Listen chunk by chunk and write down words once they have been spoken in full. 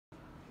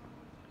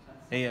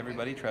Hey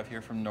everybody, Trev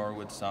here from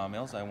Norwood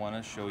Sawmills. I want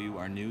to show you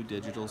our new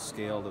digital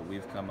scale that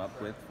we've come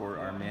up with for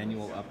our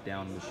manual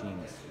up-down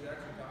machines.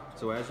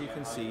 So as you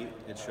can see,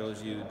 it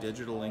shows you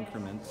digital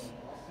increments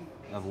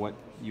of what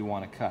you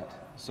want to cut.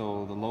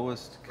 So the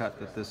lowest cut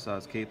that this saw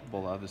is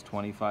capable of is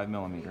 25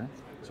 millimeter.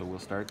 So we'll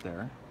start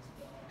there.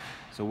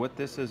 So what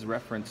this is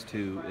reference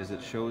to is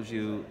it shows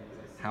you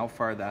how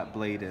far that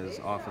blade is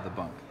off of the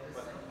bunk.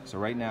 So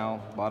right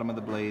now, bottom of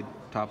the blade,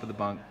 top of the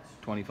bunk,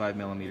 25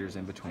 millimeters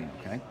in between,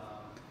 okay?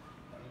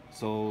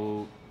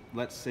 So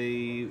let's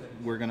say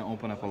we're going to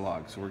open up a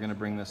log. So we're going to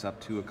bring this up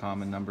to a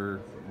common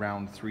number,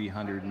 around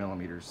 300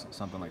 millimeters,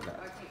 something like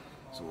that.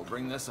 So we'll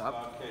bring this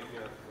up.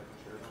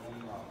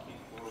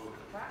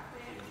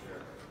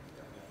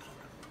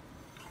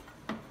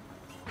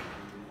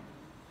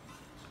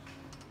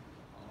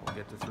 We'll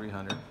get to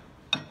 300.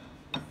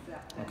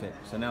 Okay,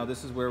 so now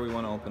this is where we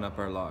want to open up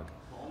our log.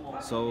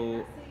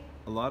 So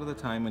a lot of the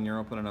time when you're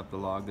opening up the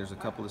log, there's a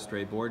couple of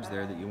stray boards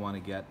there that you want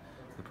to get.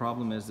 The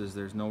problem is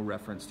there's no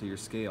reference to your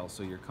scale,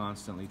 so you're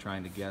constantly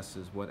trying to guess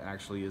what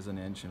actually is an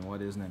inch and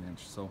what isn't an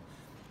inch. So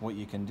what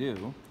you can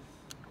do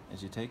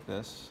is you take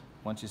this,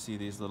 once you see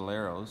these little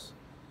arrows,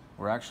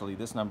 where actually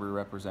this number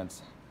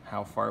represents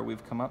how far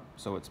we've come up,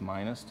 so it's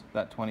minus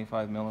that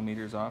 25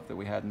 millimeters off that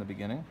we had in the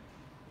beginning.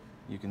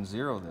 You can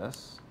zero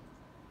this.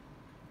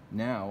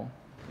 Now,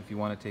 if you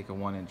want to take a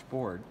 1-inch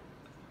board,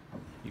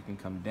 you can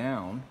come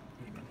down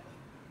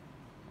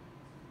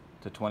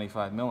to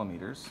 25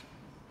 millimeters,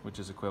 which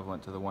is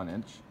equivalent to the 1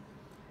 inch,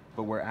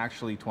 but we're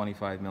actually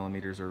 25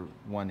 millimeters or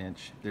 1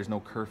 inch. There's no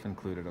kerf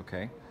included,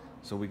 okay?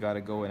 So we got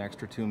to go an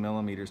extra 2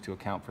 millimeters to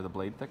account for the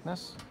blade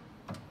thickness.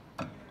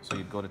 So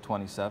you'd go to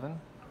 27.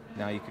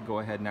 Now you could go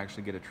ahead and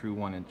actually get a true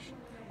 1 inch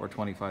or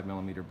 25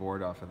 millimeter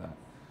board off of that.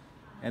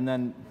 And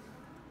then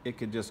it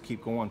could just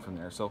keep going from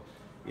there. So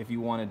if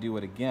you want to do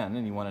it again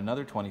and you want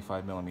another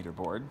 25 millimeter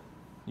board,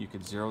 you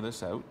could zero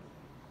this out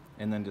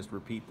and then just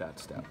repeat that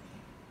step.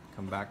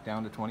 Come back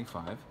down to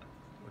 25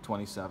 or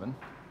 27,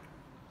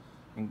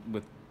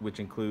 which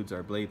includes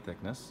our blade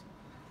thickness,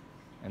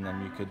 and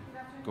then you could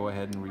go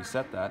ahead and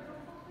reset that.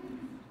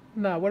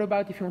 Now, what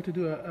about if you want to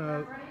do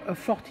a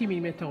 40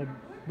 millimeter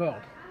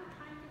board?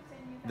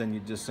 Then you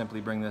just simply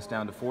bring this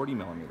down to 40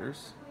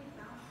 millimeters.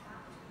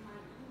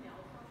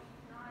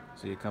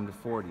 So you come to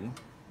 40.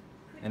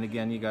 And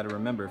again, you got to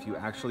remember, if you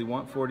actually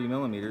want 40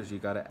 millimeters, you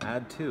got to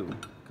add 2,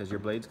 because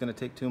your blade's going to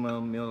take 2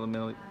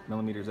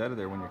 millimeters out of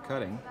there when you're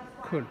cutting.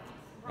 Cool.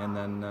 And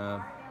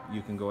then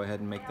you can go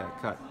ahead and make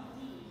that cut.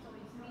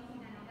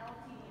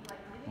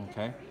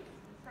 Okay?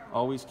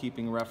 Always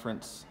keeping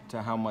reference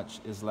to how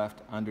much is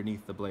left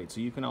underneath the blade.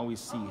 So you can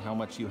always see how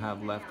much you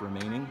have left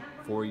remaining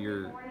for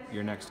your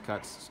next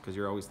cuts, because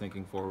you're always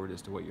thinking forward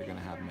as to what you're going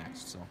to have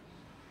next. So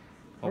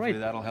hopefully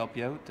that'll help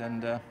you out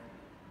and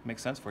make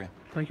sense for you.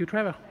 Thank you,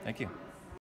 Trevor. Thank you.